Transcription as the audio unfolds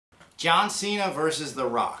John Cena versus The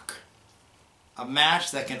Rock. A match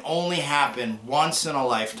that can only happen once in a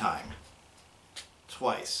lifetime.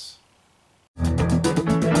 Twice.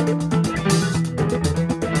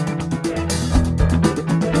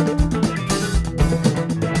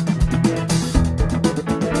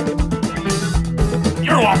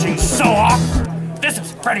 You're watching So Awkward. This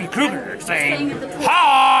is Freddy Krueger saying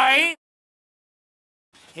hi!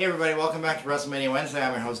 Hey everybody, welcome back to WrestleMania Wednesday.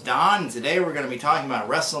 I'm your host Don, and today we're going to be talking about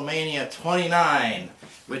WrestleMania 29,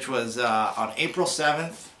 which was on April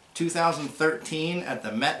 7th, 2013 at the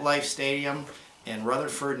MetLife Stadium in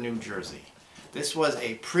Rutherford, New Jersey. This was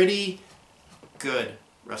a pretty good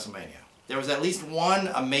WrestleMania. There was at least one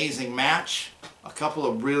amazing match, a couple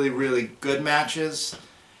of really good matches,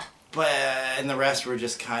 and the rest were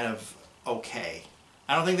just kind of okay.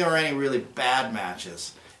 I don't think there were any really bad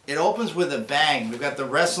matches. It opens with a bang. We've got the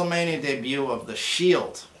WrestleMania debut of The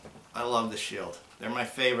Shield. I love The Shield. They're my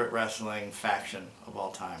favorite wrestling faction of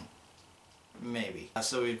all time. Maybe.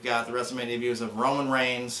 So we've got the WrestleMania debuts of Roman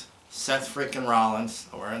Reigns, Seth freaking Rollins,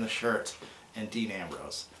 wearing the shirt, and Dean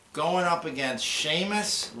Ambrose. Going up against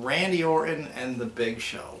Sheamus, Randy Orton, and The Big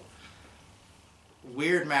Show.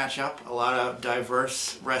 Weird matchup. A lot of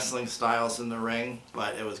diverse wrestling styles in the ring,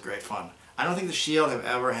 but it was great fun. I don't think The Shield have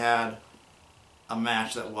ever had a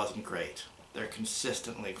match that wasn't great. They're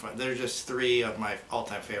consistently fun. They're just three of my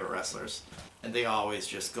all-time favorite wrestlers, and they always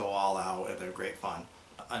just go all out, and they're great fun.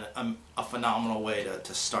 A phenomenal way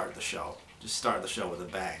to start the show. Just start the show with a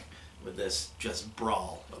bang, with this just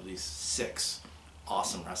brawl of these six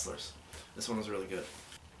awesome wrestlers. This one was really good.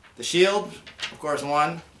 The Shield, of course,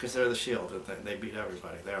 won because they're the Shield. They beat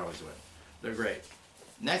everybody. They always win. They're great.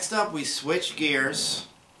 Next up, we switch gears.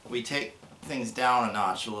 We take things down a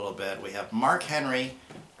notch a little bit. We have Mark Henry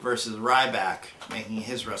versus Ryback making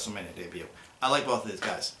his WrestleMania debut. I like both of these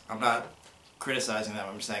guys. I'm not criticizing them.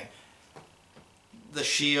 I'm just saying the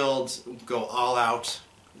Shield go all out.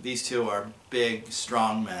 These two are big,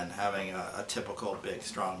 strong men having a typical big,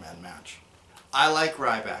 strong men match. I like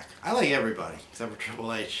Ryback. I like everybody except for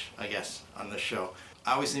Triple H, I guess, on this show.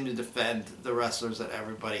 I always seem to defend the wrestlers that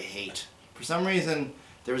everybody hate. For some reason,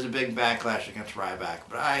 there was a big backlash against Ryback,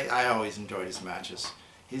 but I always enjoyed his matches.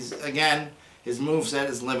 Again, his moveset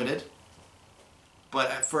is limited,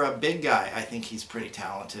 but for a big guy, I think he's pretty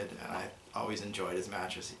talented, and I always enjoyed his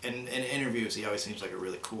matches. In interviews, he always seems like a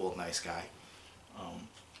really cool, nice guy.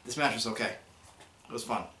 This match was okay. It was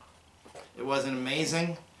fun. It wasn't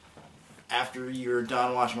amazing. After you're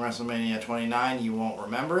done watching WrestleMania 29, you won't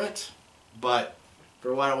remember it, but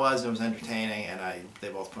for what it was entertaining, and they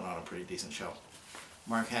both put on a pretty decent show.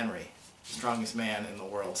 Mark Henry, strongest man in the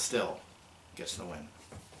world still, gets the win.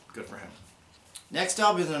 Good for him. Next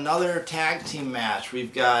up is another tag team match.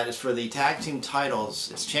 We've got, it's for the tag team titles.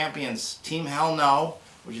 It's champions Team Hell No,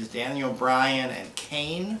 which is Daniel Bryan and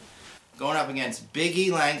Kane, going up against Big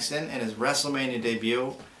E Langston in his WrestleMania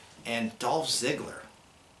debut, and Dolph Ziggler.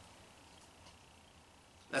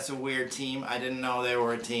 That's a weird team. I didn't know they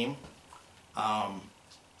were a team.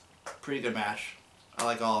 Pretty good match. I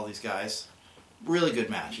like all of these guys. Really good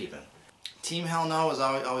match, even. Team Hell No has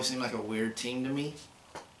always seemed like a weird team to me.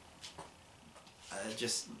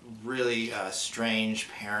 Just really strange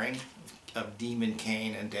pairing of Demon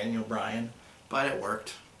Kane and Daniel Bryan, but it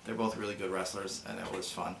worked. They're both really good wrestlers, and it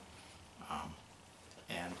was fun.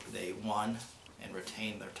 And they won and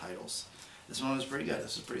retained their titles. This one was pretty good.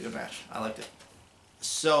 This was a pretty good match. I liked it.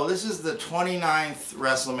 So this is the 29th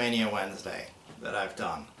WrestleMania Wednesday that I've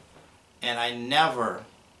done, and I never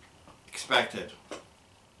expected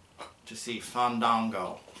to see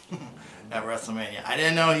Fandango at WrestleMania. I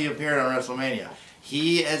didn't know he appeared on WrestleMania.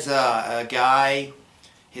 He is a guy,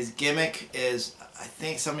 his gimmick is, I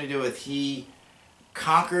think, something to do with he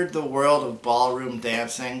conquered the world of ballroom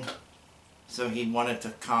dancing, so he wanted to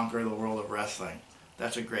conquer the world of wrestling.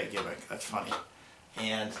 That's a great gimmick. That's funny.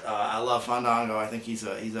 And I love Fandango. I think he's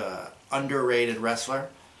a underrated wrestler.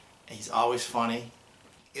 He's always funny.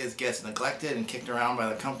 He gets neglected and kicked around by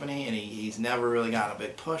the company, and he's never really gotten a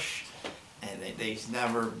big push, and he's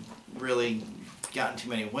never really gotten too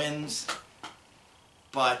many wins.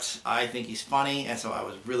 But I think he's funny, and so I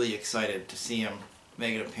was really excited to see him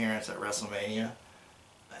make an appearance at WrestleMania.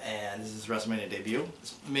 And this is his WrestleMania debut.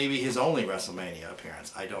 It's maybe his only WrestleMania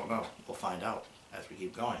appearance. I don't know. We'll find out as we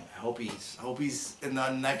keep going. I hope he's in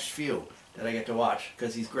the next few that I get to watch,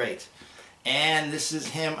 because he's great. And this is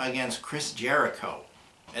him against Chris Jericho.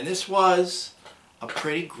 And this was a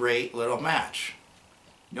pretty great little match.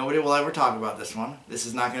 Nobody will ever talk about this one. This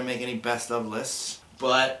is not going to make any best of lists,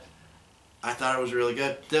 but I thought it was really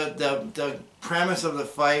good. The premise of the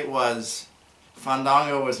fight was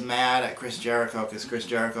Fandango was mad at Chris Jericho because Chris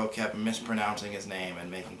Jericho kept mispronouncing his name and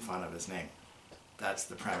making fun of his name. That's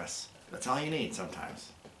the premise. That's all you need sometimes.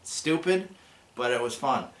 It's stupid, but it was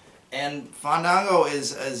fun. And Fandango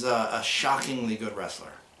is a shockingly good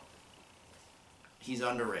wrestler. He's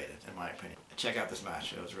underrated, in my opinion. Check out this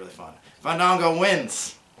match. It was really fun. Fandango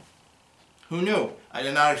wins. Who knew? I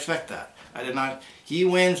did not expect that. I did not. He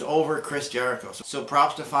wins over Chris Jericho. So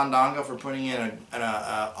props to Fandango for putting in an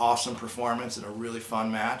awesome performance and a really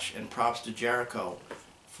fun match. And props to Jericho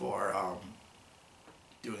for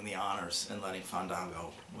doing the honors and letting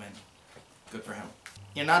Fandango win. Good for him.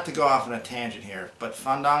 You know, not to go off on a tangent here, but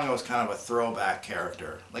Fandango is kind of a throwback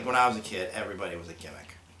character. Like when I was a kid, everybody was a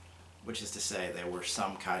gimmick. Which is to say, they were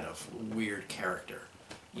some kind of weird character.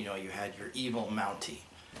 You know, you had your evil Mountie.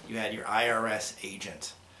 You had your IRS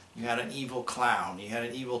agent. You had an evil clown. You had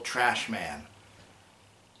an evil trash man.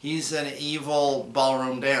 He's an evil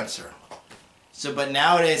ballroom dancer. So, but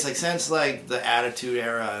nowadays, like since like the Attitude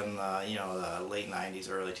Era and the late '90s,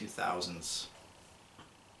 early 2000s,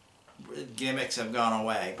 gimmicks have gone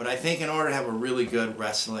away. But I think in order to have a really good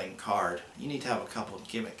wrestling card, you need to have a couple of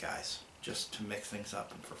gimmick guys just to mix things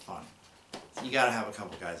up and for fun. So you got to have a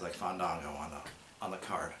couple guys like Fandango on the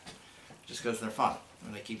card, just because they're fun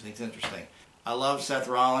and they keep things interesting. I love Seth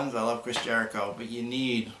Rollins, I love Chris Jericho, but you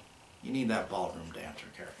need that ballroom dancer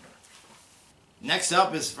character. Next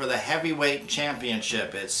up is for the heavyweight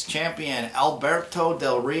championship. It's champion Alberto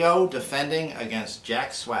Del Rio defending against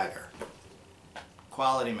Jack Swagger.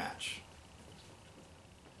 Quality match.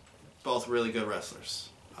 Both really good wrestlers.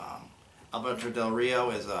 Alberto Del Rio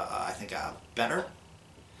is, I think, better,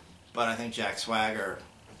 but I think Jack Swagger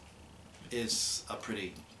is a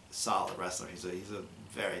pretty solid wrestler. He's a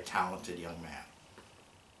very talented young man.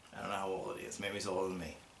 I don't know how old he is. Maybe he's older than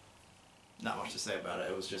me. Not much to say about it.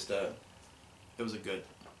 It was just it was a good,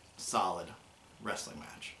 solid wrestling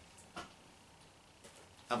match.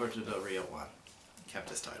 Alberto Del Rio won. Kept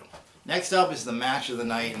his title. Next up is the match of the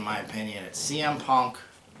night, in my opinion. It's CM Punk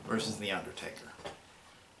versus The Undertaker.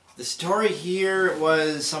 The story here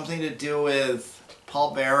was something to do with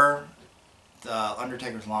Paul Bearer, the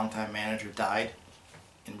Undertaker's longtime manager, died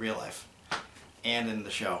in real life and in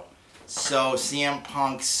the show. So CM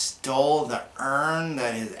Punk stole the urn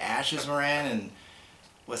that his ashes were in and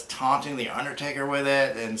was taunting The Undertaker with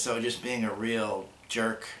it, and so just being a real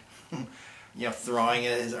jerk, throwing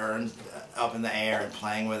his urn up in the air and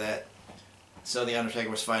playing with it. So The Undertaker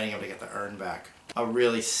was fighting him to get the urn back. A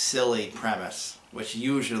really silly premise, which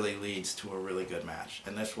usually leads to a really good match.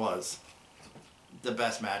 And this was the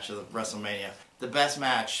best match of WrestleMania. The best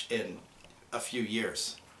match in a few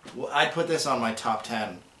years. I'd put this on my top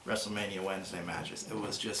 10 WrestleMania Wednesday matches. It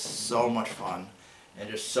was just so much fun and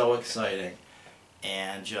just so exciting,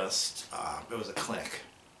 and just it was a click.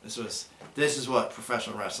 This is what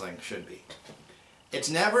professional wrestling should be. It's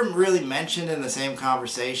never really mentioned in the same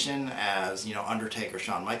conversation as, Undertaker,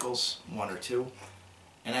 Shawn Michaels, 1 or 2.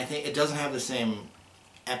 And I think it doesn't have the same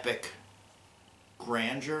epic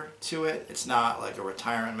grandeur to it. It's not like a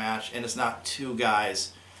retirement match, and it's not two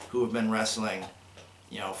guys who have been wrestling,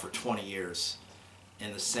 for 20 years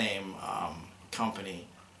in the same company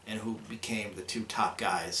and who became the two top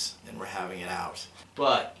guys and were having it out.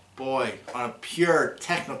 But, boy, on a pure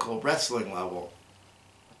technical wrestling level,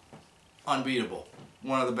 unbeatable.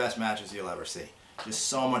 One of the best matches you'll ever see. Just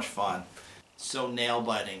so much fun. So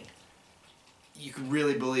nail-biting. You could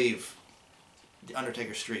really believe the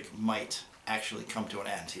Undertaker streak might actually come to an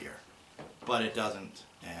end here. But it doesn't.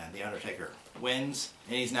 And The Undertaker wins.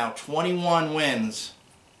 And he's now 21 wins,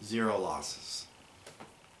 0 losses.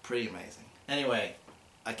 Pretty amazing. Anyway,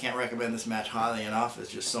 I can't recommend this match highly enough. It's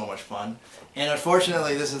just so much fun. And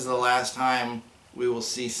unfortunately, this is the last time we will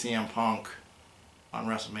see CM Punk on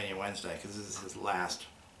WrestleMania Wednesday, because this is his last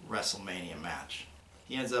WrestleMania match.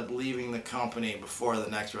 He ends up leaving the company before the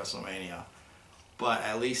next WrestleMania, but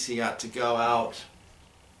at least he got to go out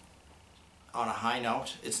on a high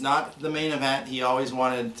note. It's not the main event. He always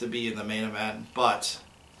wanted to be in the main event, but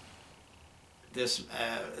this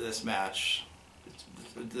match,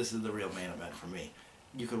 this is the real main event for me.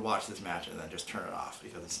 You could watch this match and then just turn it off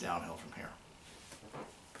because it's downhill from here.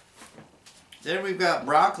 Then we've got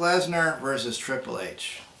Brock Lesnar versus Triple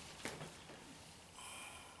H.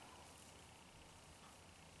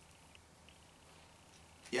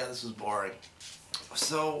 Yeah, this was boring.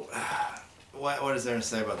 So, what is there to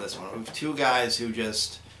say about this one? We have two guys who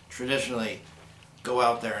just traditionally go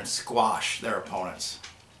out there and squash their opponents.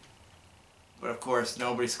 But of course,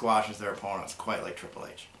 nobody squashes their opponents quite like Triple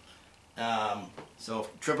H. So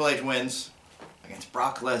Triple H wins against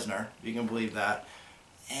Brock Lesnar, if you can believe that.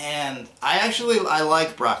 And I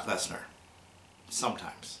like Brock Lesnar.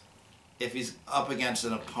 sometimes. If he's up against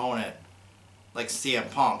an opponent like CM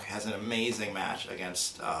Punk has an amazing match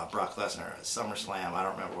against Brock Lesnar at SummerSlam. I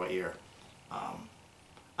don't remember what year.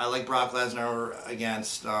 I like Brock Lesnar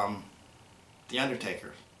against The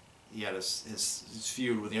Undertaker. He had his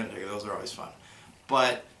feud with The Undertaker. Those are always fun.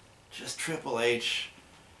 But just Triple H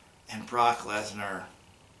and Brock Lesnar,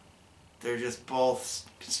 they're just both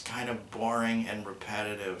just kind of boring and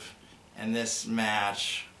repetitive. And this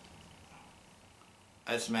match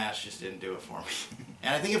just didn't do it for me.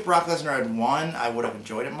 And I think if Brock Lesnar had won, I would have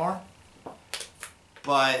enjoyed it more.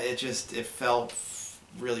 But it felt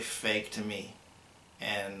really fake to me.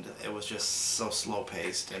 And it was just so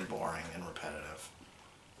slow-paced and boring and repetitive.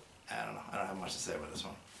 I don't know. I don't have much to say about this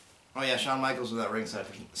one. Oh yeah, Shawn Michaels was at ringside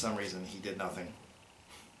for some reason. He did nothing.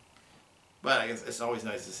 But I guess it's always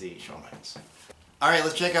nice to see Shawn Michaels. Alright,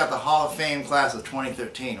 let's check out the Hall of Fame class of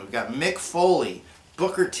 2013. We've got Mick Foley,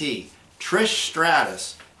 Booker T, Trish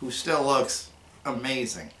Stratus, who still looks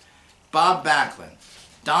amazing, Bob Backlund,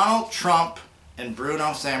 Donald Trump, and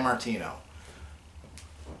Bruno Sammartino.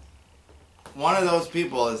 One of those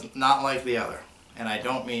people is not like the other. And I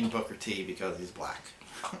don't mean Booker T because he's black.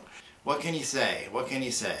 What can you say? What can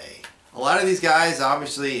you say? A lot of these guys,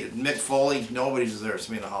 obviously, Mick Foley, nobody deserves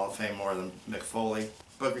to be in the Hall of Fame more than Mick Foley.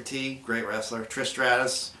 Booker T, great wrestler. Trish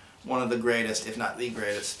Stratus, one of the greatest, if not the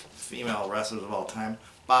greatest, female wrestlers of all time.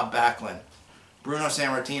 Bob Backlund. Bruno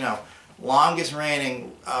Sammartino, longest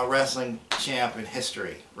reigning wrestling champ in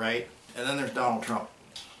history, right? And then there's Donald Trump.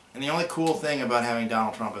 And the only cool thing about having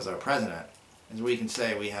Donald Trump as our president is we can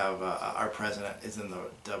say we have our president is in the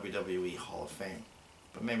WWE Hall of Fame.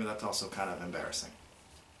 But maybe that's also kind of embarrassing.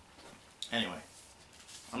 Anyway,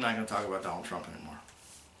 I'm not going to talk about Donald Trump anymore.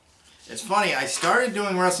 It's funny, I started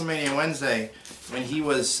doing WrestleMania Wednesday when he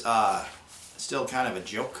was still kind of a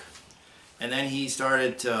joke. And then he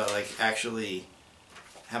started to like actually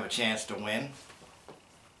have a chance to win.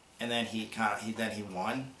 And then he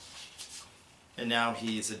won. And now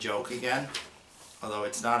he's a joke again. Although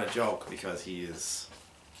it's not a joke because he is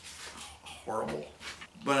horrible.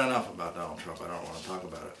 But enough about Donald Trump. I don't want to talk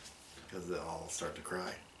about it because they'll all start to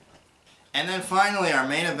cry. And then finally, our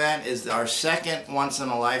main event is our second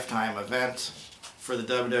once-in-a-lifetime event for the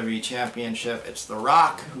WWE Championship. It's The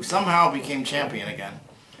Rock, who somehow became champion again,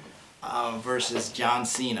 versus John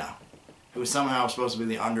Cena, who is somehow supposed to be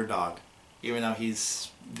the underdog, even though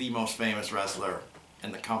he's the most famous wrestler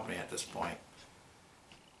in the company at this point.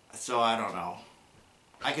 So I don't know.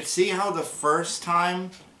 I could see how the first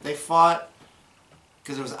time they fought,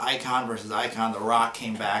 because it was Icon versus Icon, The Rock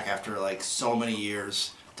came back after like so many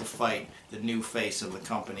years to fight the new face of the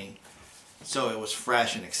company. So it was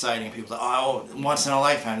fresh and exciting. People thought, oh, once in a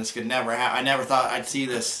lifetime, this could never happen. I never thought I'd see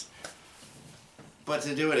this. But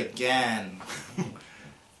to do it again,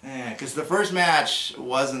 because the first match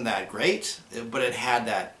wasn't that great, but it had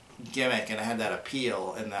that gimmick and it had that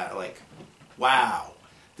appeal and that like, wow,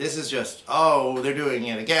 this is just, oh, they're doing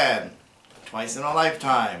it again, twice in a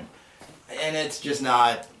lifetime. And it's just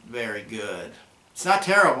not very good. It's not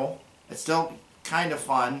terrible. It's still kind of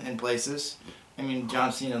fun in places. I mean,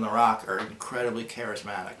 John Cena and The Rock are incredibly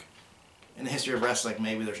charismatic. In the history of wrestling,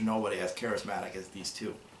 maybe there's nobody as charismatic as these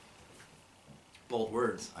two. Bold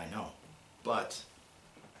words, I know. But,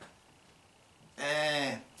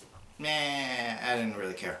 I didn't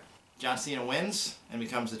really care. John Cena wins and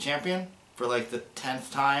becomes the champion for like the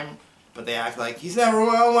 10th time, but they act like he's never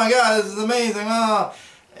won. Oh my God, this is amazing. Oh.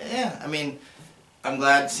 Yeah, I mean, I'm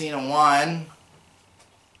glad Cena won,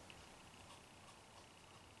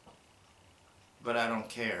 but I don't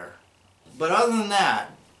care. But other than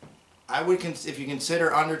that, I would if you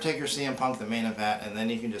consider Undertaker CM Punk the main event, and then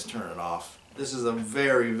you can just turn it off. This is a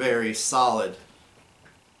very, very solid,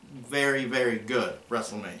 very, very good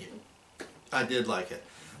WrestleMania. I did like it.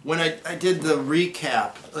 When I did the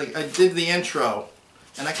recap, like I did the intro,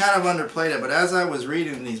 and I kind of underplayed it, but as I was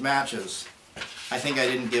reading these matches, I think I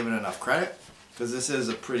didn't give it enough credit, because this is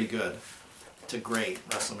a pretty good to great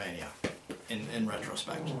WrestleMania in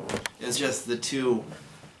retrospect. It's just the two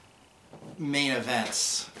main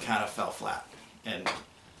events kind of fell flat. And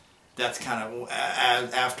that's kind of,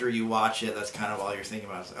 after you watch it, that's kind of all you're thinking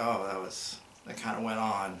about. Is, oh, that kind of went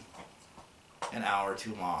on an hour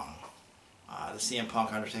too long. The CM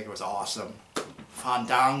Punk Undertaker was awesome.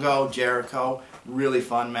 Fandango, Jericho, really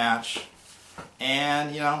fun match.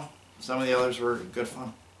 And, you know, some of the others were good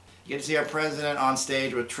fun. You get to see our president on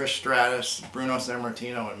stage with Trish Stratus, Bruno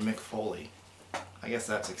Sammartino, and Mick Foley. I guess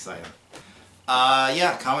that's exciting.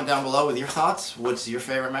 Yeah, comment down below with your thoughts. What's your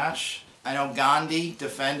favorite match? I know Gandhi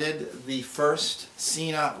defended the first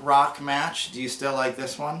Cena-Rock match. Do you still like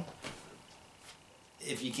this one?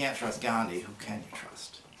 if you can't trust Gandhi, who can you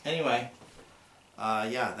trust? Anyway,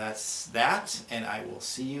 yeah, that's that, and I will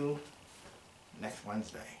see you next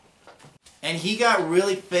Wednesday. And he got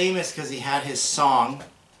really famous because he had his song,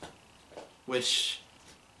 which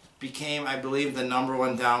became, I believe, the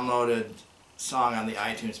 #1 downloaded song on the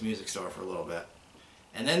iTunes Music Store for a little bit.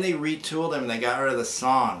 And then they retooled him and they got rid of the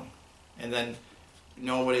song. And then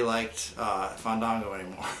nobody liked Fandango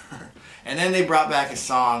anymore. And then they brought back a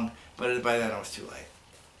song, but by then it was too late.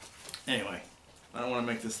 Anyway, I don't want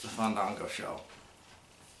to make this the Fandango show,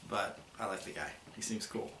 but I like the guy. He seems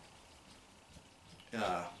cool.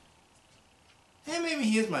 And maybe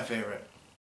he is my favorite.